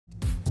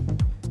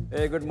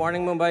Hey, good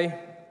morning, Mumbai,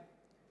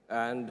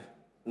 and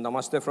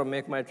namaste from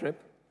MakeMyTrip.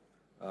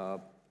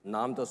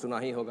 Naam to suna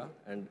hi hoga,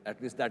 and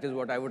at least that is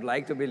what I would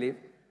like to believe,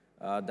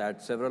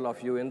 that several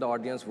of you in the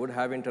audience would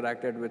have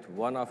interacted with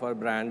one of our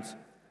brands,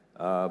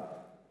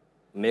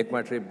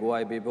 MakeMyTrip,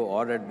 GoIBibo,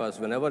 or Redbus,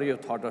 whenever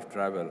you've thought of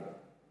travel.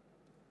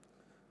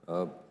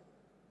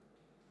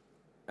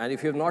 And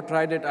if you've not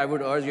tried it, I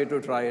would urge you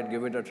to try it,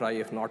 give it a try,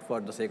 if not for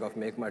the sake of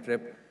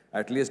MakeMyTrip.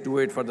 At least do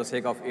it for the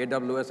sake of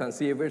AWS and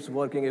see if it's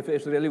working, if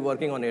it's really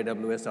working on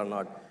AWS or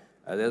not.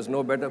 There's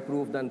no better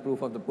proof than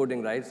proof of the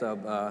pudding, right?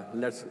 So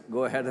let's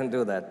go ahead and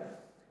do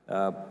that.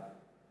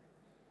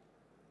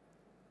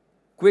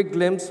 Quick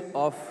glimpse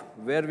of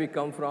where we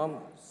come from,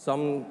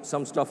 some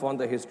stuff on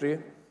the history.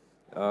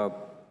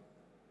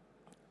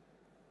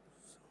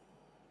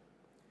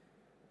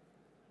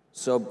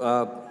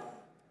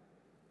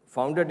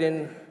 Founded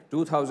in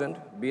 2000,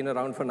 been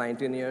around for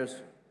 19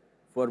 years.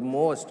 For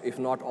most, if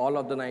not all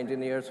of the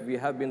 19 years, we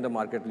have been the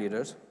market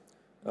leaders.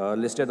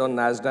 Listed on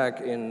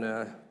NASDAQ in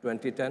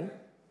 2010,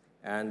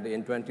 and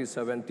in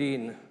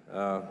 2017,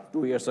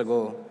 2 years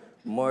ago,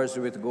 merged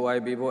with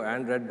GoIBibo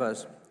and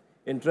Redbus.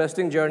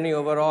 Interesting journey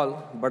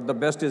overall, but the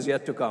best is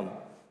yet to come.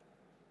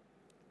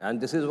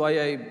 And this is why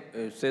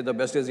I say the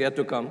best is yet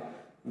to come,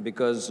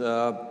 because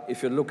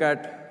if you look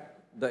at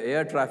the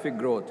air traffic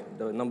growth,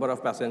 the number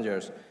of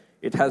passengers,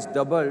 it has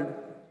doubled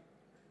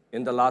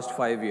in the last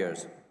 5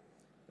 years.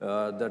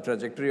 The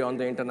trajectory on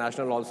the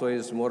international also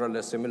is more or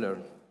less similar.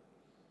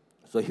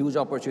 So huge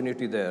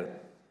opportunity there.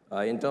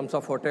 In terms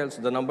of hotels,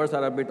 the numbers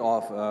are a bit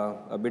off,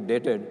 a bit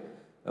dated,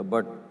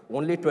 but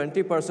only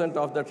 20%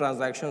 of the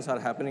transactions are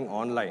happening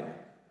online.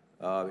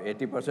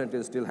 80%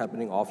 is still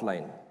happening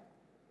offline.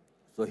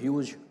 So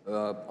huge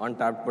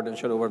untapped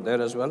potential over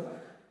there as well.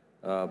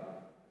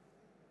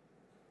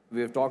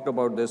 We've talked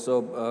about this.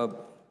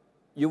 So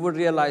you would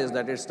realize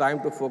that it's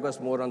time to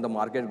focus more on the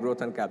market growth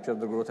and capture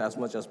the growth as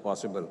much as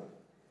possible.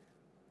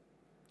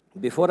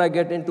 Before I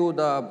get into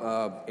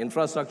the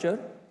infrastructure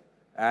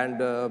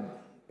and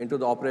into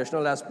the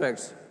operational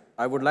aspects,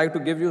 I would like to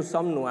give you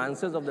some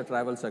nuances of the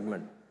travel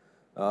segment.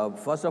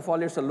 First of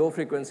all, it's a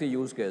low-frequency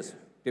use case.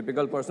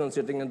 Typical person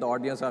sitting in the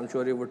audience, I'm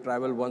sure you would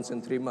travel once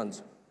in 3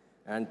 months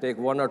and take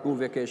 1 or 2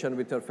 vacations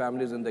with your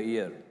families in the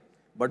year.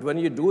 But when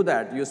you do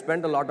that, you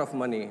spend a lot of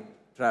money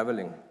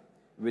traveling,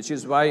 which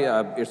is why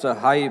it's a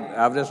high,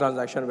 average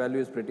transaction value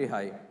is pretty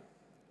high.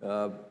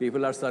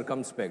 People are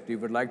circumspect. You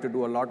would like to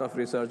do a lot of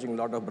researching, a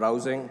lot of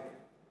browsing,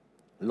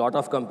 a lot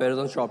of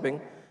comparison shopping.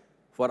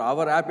 For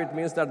our app, it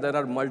means that there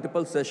are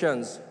multiple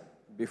sessions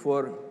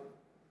before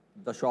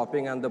the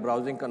shopping and the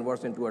browsing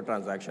converts into a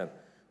transaction.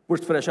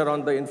 Puts pressure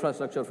on the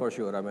infrastructure for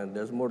sure. I mean,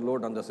 there's more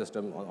load on the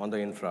system, on the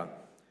infra.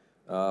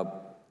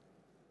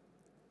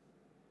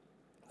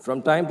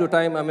 From time to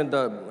time, I mean,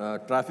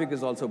 the traffic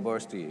is also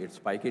bursty. It's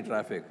spiky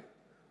traffic.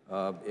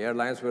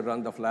 Airlines will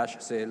run the flash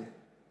sale.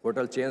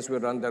 Hotel chains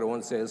will run their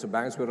own sales.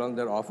 Banks will run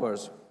their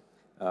offers.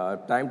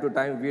 Time to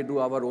time, we do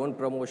our own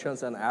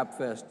promotions and app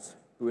fests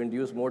to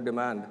induce more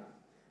demand.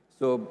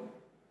 So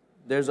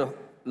there's a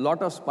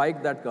lot of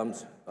spike that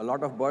comes. A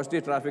lot of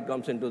bursty traffic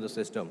comes into the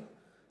system.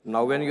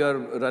 Now, when you're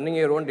running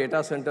your own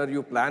data center,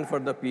 you plan for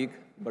the peak,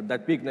 but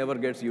that peak never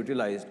gets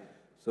utilized.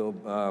 So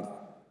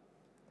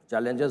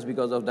challenges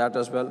because of that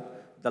as well.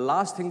 The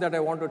last thing that I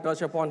want to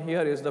touch upon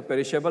here is the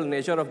perishable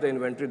nature of the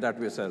inventory that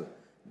we sell.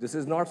 This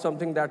is not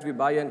something that we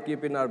buy and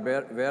keep in our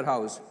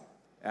warehouse,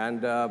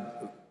 and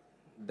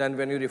then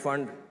when you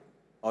refund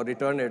or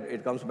return it,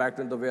 it comes back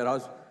to the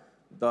warehouse.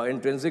 The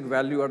intrinsic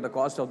value or the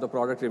cost of the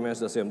product remains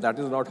the same. That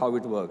is not how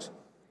it works.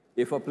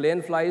 If a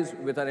plane flies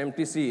with an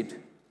empty seat,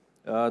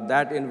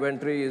 that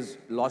inventory is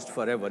lost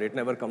forever. It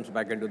never comes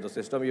back into the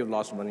system. You've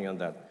lost money on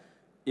that.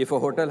 If a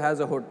hotel has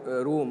a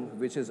room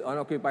which is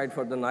unoccupied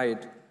for the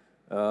night,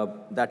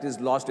 that is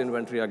lost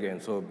inventory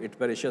again. So it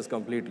perishes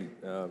completely,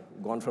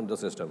 gone from the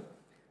system.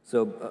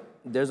 So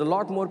there's a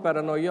lot more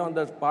paranoia on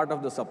the part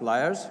of the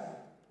suppliers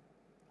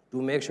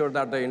to make sure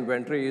that the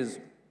inventory is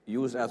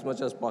used as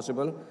much as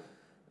possible.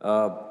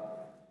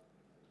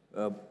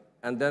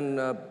 And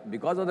then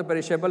because of the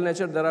perishable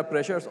nature, there are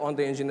pressures on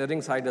the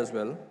engineering side as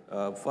well.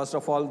 First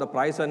of all, the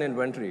price and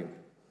inventory,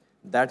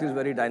 that is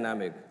very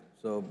dynamic.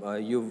 So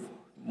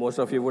most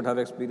of you would have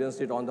experienced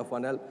it on the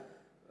funnel.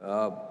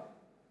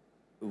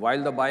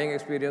 While the buying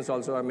experience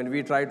also, I mean,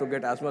 we try to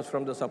get as much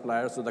from the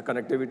suppliers, so the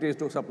connectivity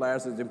to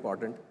suppliers is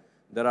important.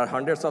 There are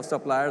hundreds of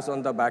suppliers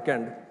on the back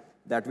end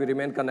that we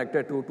remain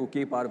connected to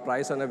keep our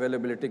price and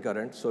availability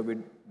current, so we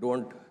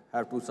don't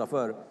have to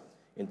suffer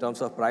in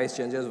terms of price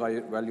changes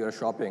while you're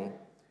shopping.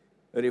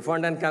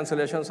 Refund and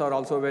cancellations are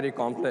also very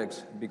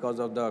complex because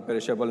of the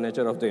perishable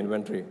nature of the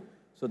inventory.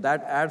 So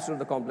that adds to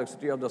the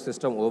complexity of the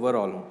system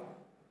overall,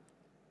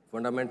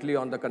 fundamentally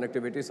on the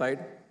connectivity side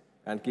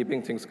and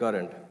keeping things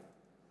current.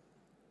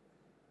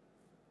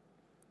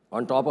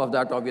 On top of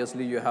that,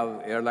 obviously, you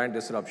have airline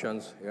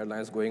disruptions,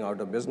 airlines going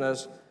out of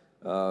business,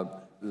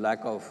 lack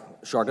of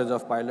shortage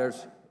of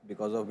pilots,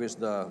 because of which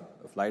the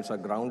flights are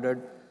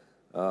grounded.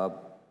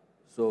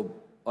 So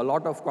a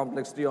lot of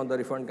complexity on the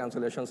refund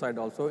cancellation side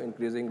also,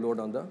 increasing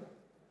load on the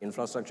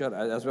infrastructure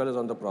as well as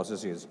on the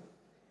processes.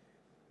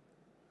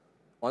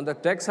 On the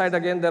tech side,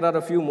 again, there are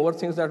a few more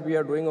things that we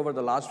are doing over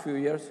the last few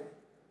years.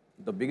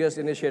 The biggest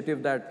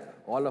initiative that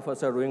all of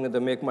us are doing in the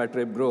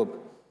MakeMyTrip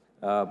group,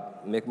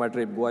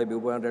 MakeMyTrip, Goa,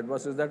 Bibo, and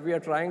Redbus, is that we are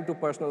trying to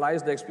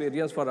personalize the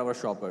experience for our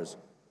shoppers.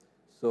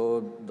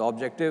 So the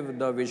objective,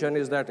 the vision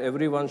is that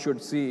everyone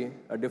should see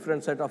a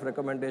different set of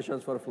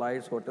recommendations for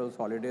flights, hotels,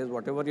 holidays,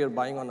 whatever you're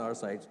buying on our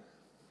sites,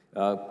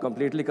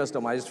 completely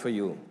customized for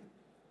you.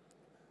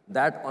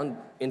 That,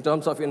 in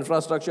terms of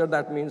infrastructure,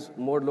 that means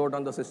more load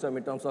on the system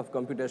in terms of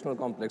computational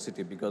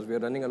complexity, because we are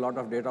running a lot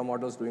of data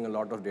models, doing a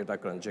lot of data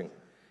crunching.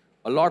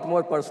 A lot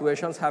more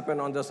persuasions happen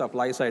on the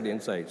supply side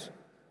insights.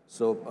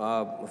 So,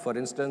 for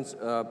instance,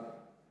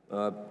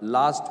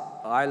 last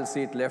aisle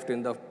seat left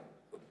in the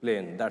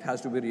plane, that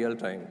has to be real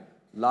time.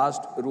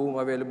 Last room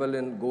available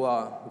in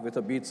Goa with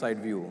a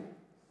beachside view.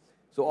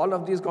 So all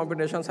of these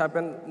computations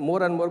happen,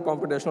 more and more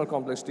computational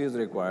complexity is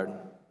required,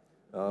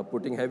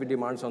 putting heavy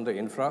demands on the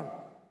infra.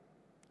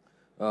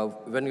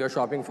 When you're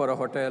shopping for a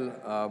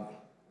hotel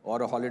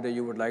or a holiday,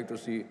 you would like to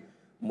see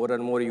more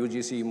and more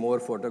UGC, more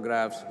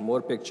photographs,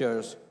 more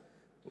pictures,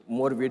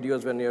 more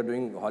videos when you're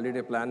doing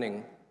holiday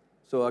planning.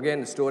 So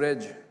again,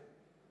 storage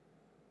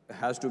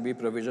has to be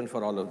provisioned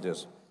for all of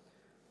this.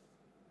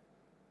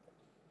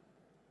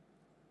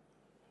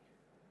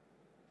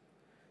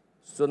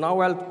 So now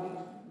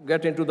I'll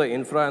get into the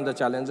infra and the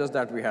challenges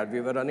that we had.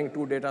 We were running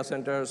 2 data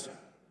centers,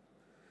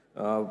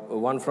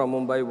 one from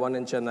Mumbai, one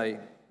in Chennai.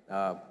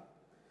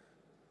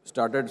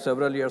 Started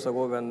several years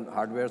ago when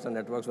hardwares and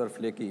networks were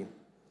flaky.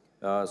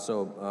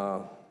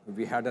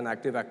 We had an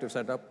active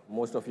setup.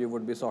 Most of you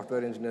would be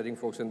software engineering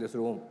folks in this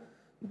room.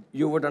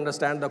 You would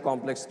understand the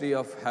complexity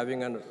of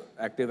having an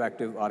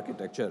active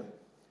architecture.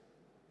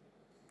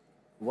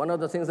 One of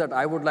the things that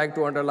I would like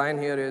to underline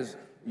here is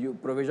you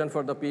provision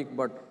for the peak,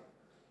 but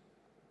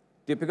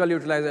typical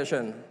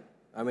utilization,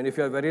 I mean, if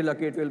you're very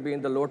lucky, it will be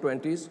in the low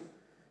 20s.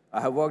 I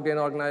have worked in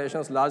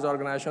organizations, large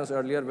organizations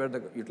earlier, where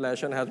the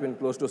utilization has been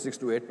close to 6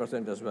 to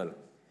 8% as well.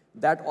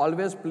 That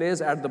always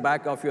plays at the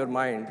back of your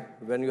mind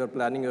when you're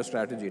planning your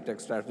strategy, tech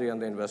strategy and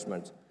the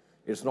investments.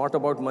 It's not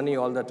about money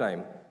all the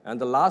time.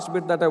 And the last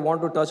bit that I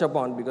want to touch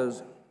upon,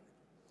 because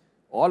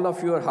all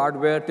of your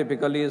hardware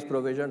typically is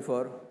provisioned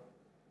for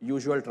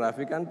usual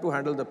traffic and to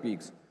handle the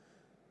peaks.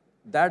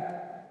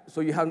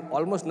 So you have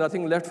almost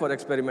nothing left for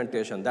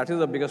experimentation. That is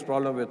the biggest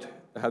problem with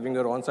having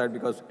your on-site,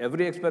 because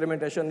every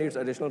experimentation needs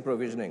additional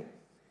provisioning.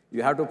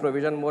 You have to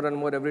provision more and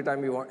more every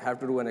time you have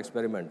to do an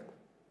experiment.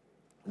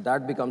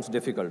 That becomes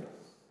difficult.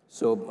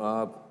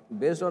 So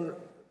based on,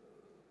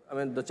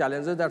 the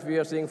challenges that we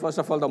are seeing, first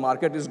of all, the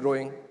market is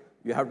growing.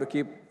 You have to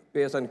keep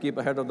pace and keep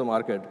ahead of the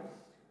market.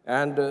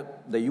 And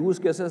the use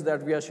cases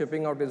that we are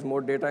shipping out is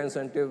more data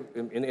incentive,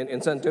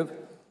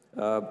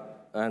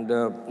 and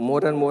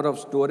more and more of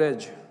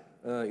storage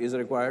is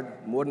required,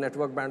 more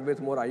network bandwidth,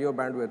 more I/O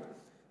bandwidth.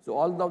 So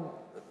all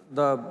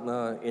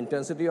the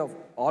intensity of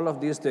all of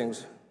these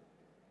things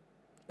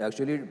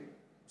actually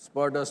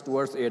spurred us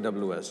towards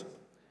AWS.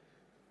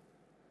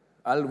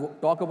 I'll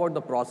talk about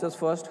the process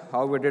first,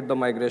 how we did the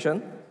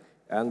migration,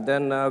 and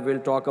then we'll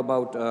talk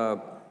about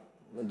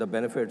the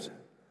benefits.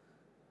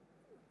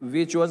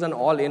 We chose an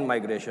all-in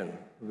migration,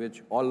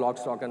 which all lock,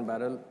 stock, and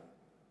barrel.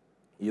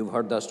 You've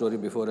heard that story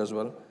before as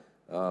well.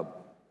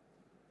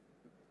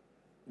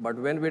 But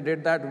when we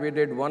did that, we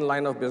did one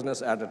line of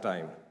business at a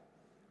time.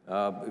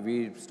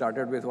 We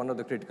started with one of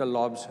the critical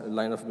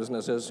line of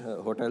businesses,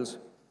 hotels,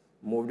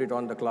 moved it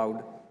on the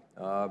cloud,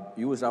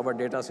 used our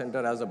data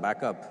center as a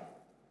backup.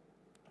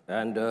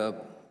 And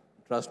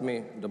trust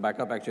me, the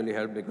backup actually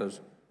helped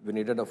because we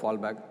needed a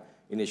fallback.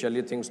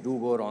 Initially, things do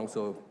go wrong,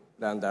 so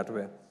plan that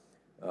way.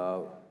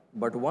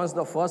 But once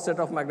the first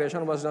set of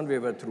migration was done, we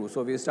were through.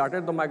 So we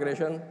started the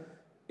migration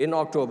in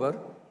October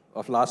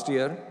of last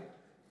year.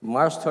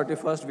 March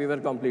 31st, we were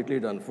completely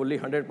done, fully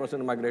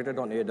 100% migrated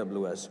on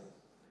AWS.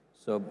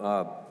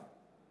 So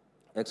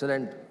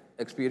excellent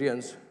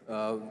experience.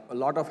 A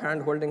lot of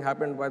hand-holding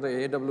happened by the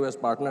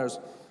AWS partners,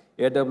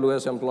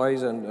 AWS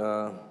employees, and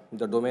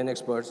the domain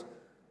experts,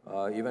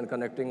 even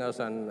connecting us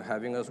and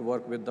having us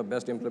work with the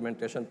best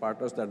implementation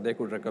partners that they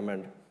could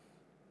recommend.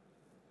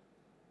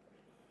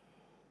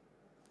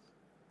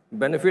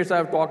 Benefits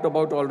I've talked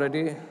about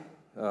already.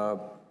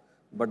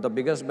 But the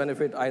biggest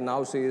benefit I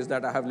now see is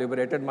that I have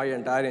liberated my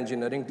entire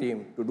engineering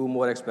team to do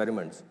more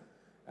experiments.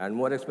 And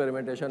more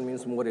experimentation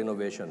means more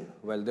innovation.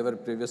 Well, they were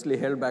previously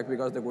held back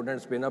because they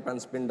couldn't spin up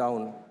and spin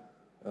down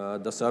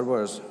the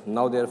servers.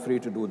 Now they're free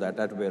to do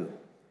that at will.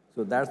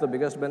 So that's the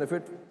biggest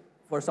benefit.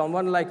 For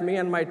someone like me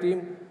and my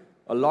team,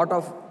 a lot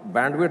of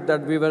bandwidth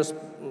that we were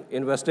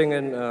investing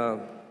in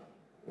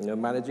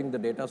managing the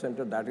data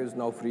center, that is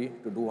now free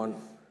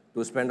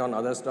to spend on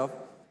other stuff.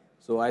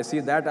 So I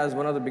see that as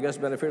one of the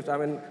biggest benefits.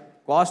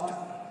 Cost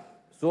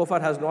so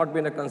far has not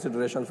been a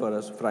consideration for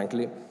us,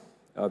 frankly.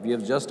 We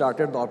have just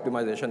started the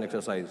optimization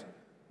exercise.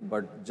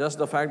 But just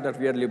the fact that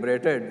we are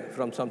liberated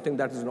from something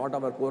that is not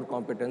our core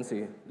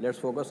competency, let's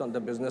focus on the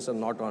business and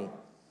not on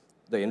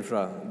the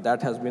infra.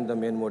 That has been the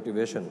main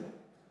motivation.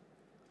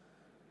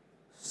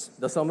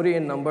 The summary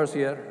in numbers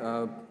here,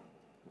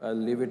 I'll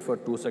leave it for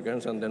 2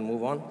 seconds and then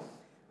move on.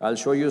 I'll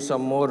show you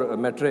some more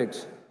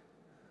metrics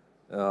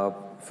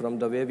from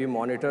the way we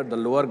monitor. The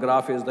lower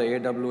graph is the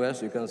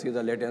AWS. You can see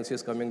the latency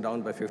is coming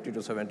down by 50 to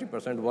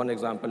 70%. One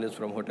example is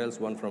from hotels,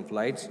 one from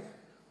flights.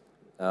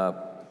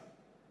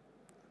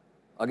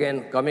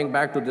 Again, coming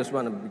back to this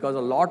one, because a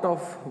lot of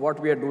what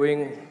we are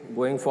doing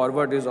going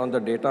forward is on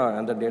the data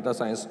and the data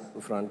science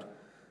front.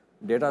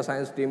 Data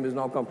science team is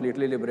now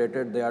completely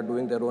liberated. They are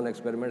doing their own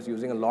experiments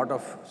using a lot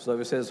of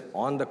services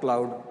on the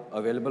cloud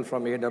available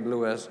from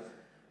AWS.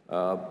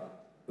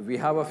 We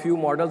have a few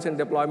models in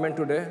deployment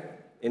today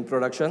in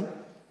production,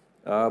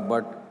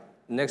 but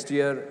next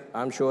year,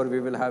 I'm sure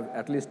we will have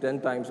at least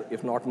 10 times,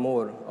 if not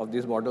more, of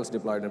these models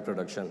deployed in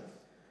production.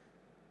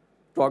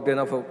 Talked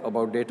enough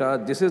about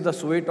data. This is the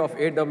suite of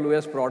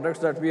AWS products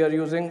that we are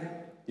using.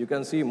 You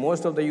can see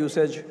most of the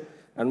usage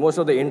and most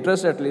of the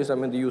interest, at least. I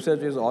mean, the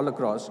usage is all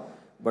across,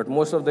 but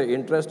most of the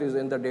interest is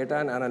in the data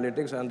and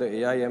analytics and the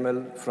AI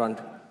ML front,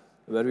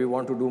 where we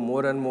want to do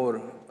more and more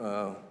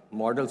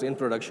models in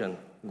production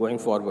going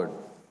forward.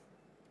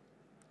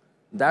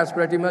 That's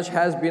pretty much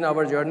has been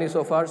our journey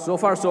so far. So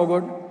far, so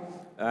good.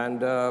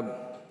 And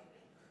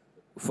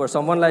for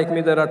someone like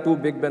me, there are two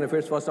big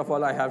benefits. First of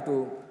all, I have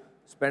to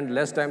spend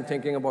less time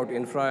thinking about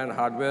infra and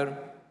hardware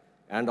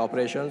and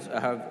operations.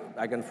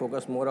 I can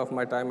focus more of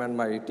my time and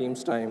my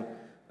team's time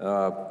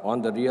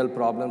on the real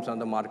problems and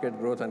the market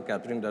growth and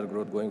capturing that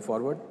growth going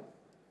forward.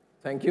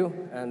 Thank you.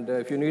 And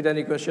if you need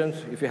any questions,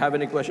 if you have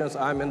any questions,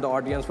 I'm in the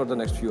audience for the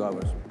next few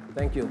hours.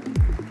 Thank you.